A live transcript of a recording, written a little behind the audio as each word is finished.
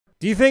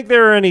Do you think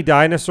there are any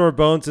dinosaur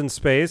bones in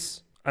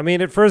space? I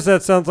mean, at first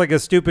that sounds like a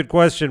stupid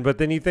question, but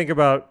then you think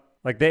about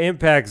like the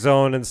impact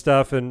zone and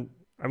stuff. And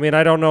I mean,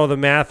 I don't know the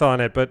math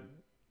on it, but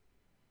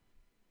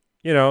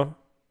you know,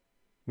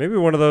 maybe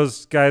one of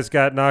those guys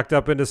got knocked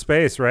up into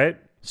space, right?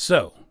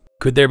 So,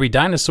 could there be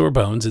dinosaur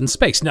bones in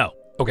space? No.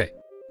 Okay,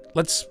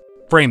 let's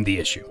frame the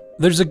issue.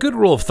 There's a good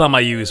rule of thumb I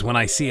use when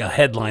I see a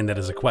headline that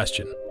is a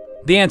question.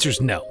 The answer is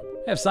no.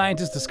 Have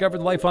scientists discovered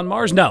life on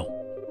Mars? No.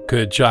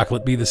 Could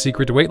chocolate be the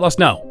secret to weight loss?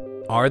 No.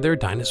 Are there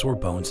dinosaur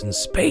bones in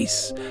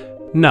space?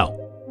 No.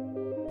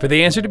 For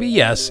the answer to be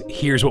yes,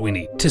 here's what we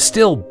need. To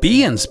still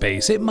be in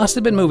space, it must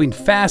have been moving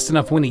fast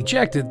enough when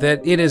ejected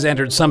that it has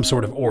entered some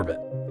sort of orbit.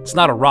 It's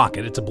not a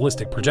rocket, it's a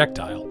ballistic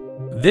projectile.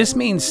 This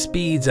means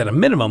speeds at a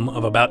minimum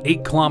of about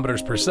 8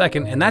 kilometers per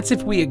second, and that's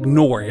if we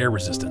ignore air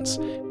resistance.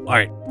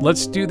 Alright,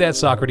 let's do that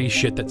Socrates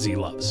shit that Z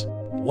loves.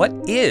 What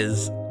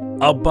is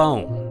a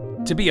bone?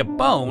 To be a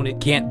bone, it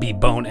can't be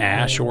bone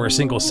ash or a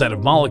single set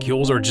of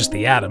molecules or just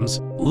the atoms.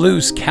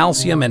 Loose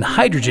calcium and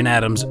hydrogen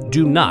atoms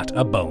do not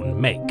a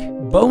bone make.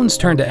 Bones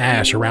turn to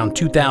ash around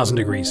 2000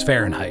 degrees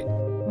Fahrenheit.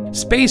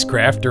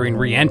 Spacecraft during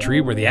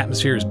re-entry, where the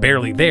atmosphere is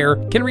barely there,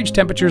 can reach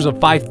temperatures of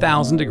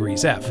 5000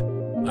 degrees F.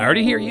 I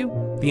already hear you.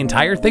 The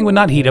entire thing would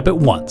not heat up at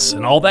once,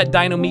 and all that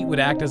dino meat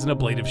would act as an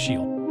ablative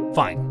shield.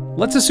 Fine.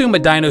 Let's assume a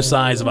dino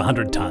size of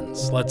 100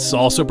 tons. Let's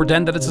also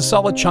pretend that it's a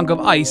solid chunk of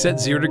ice at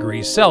 0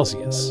 degrees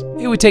Celsius.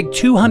 It would take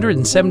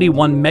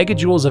 271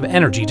 megajoules of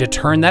energy to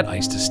turn that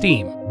ice to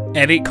steam.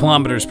 At 8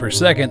 kilometers per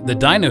second, the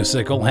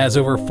dinocycle has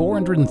over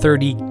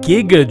 430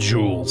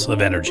 gigajoules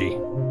of energy.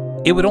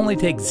 It would only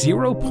take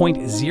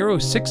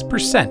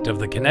 0.06% of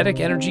the kinetic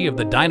energy of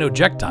the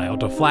dinojectile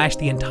to flash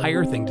the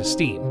entire thing to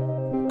steam.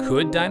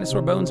 Could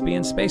dinosaur bones be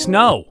in space?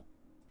 No.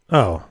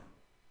 Oh.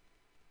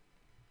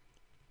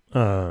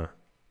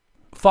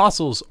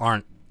 Fossils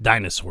aren't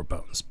dinosaur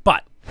bones,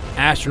 but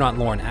astronaut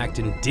Lauren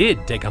Acton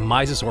did take a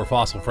mysosaur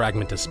fossil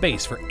fragment to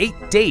space for 8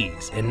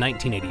 days in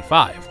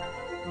 1985.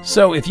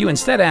 So if you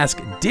instead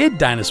ask, did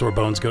dinosaur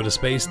bones go to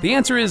space? The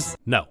answer is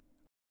no.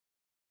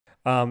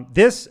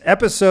 This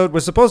episode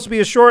was supposed to be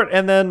a short,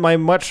 and then my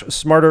much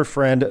smarter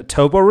friend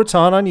Tobo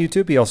Ratan on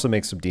YouTube, he also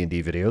makes some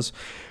D&D videos,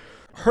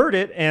 heard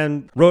it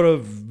and wrote a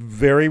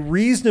very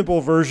reasonable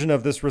version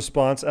of this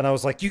response, and I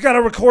was like, you got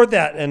to record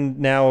that. And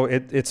now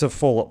it's a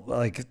full,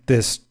 like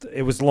this,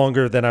 it was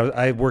longer than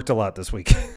I worked a lot this week.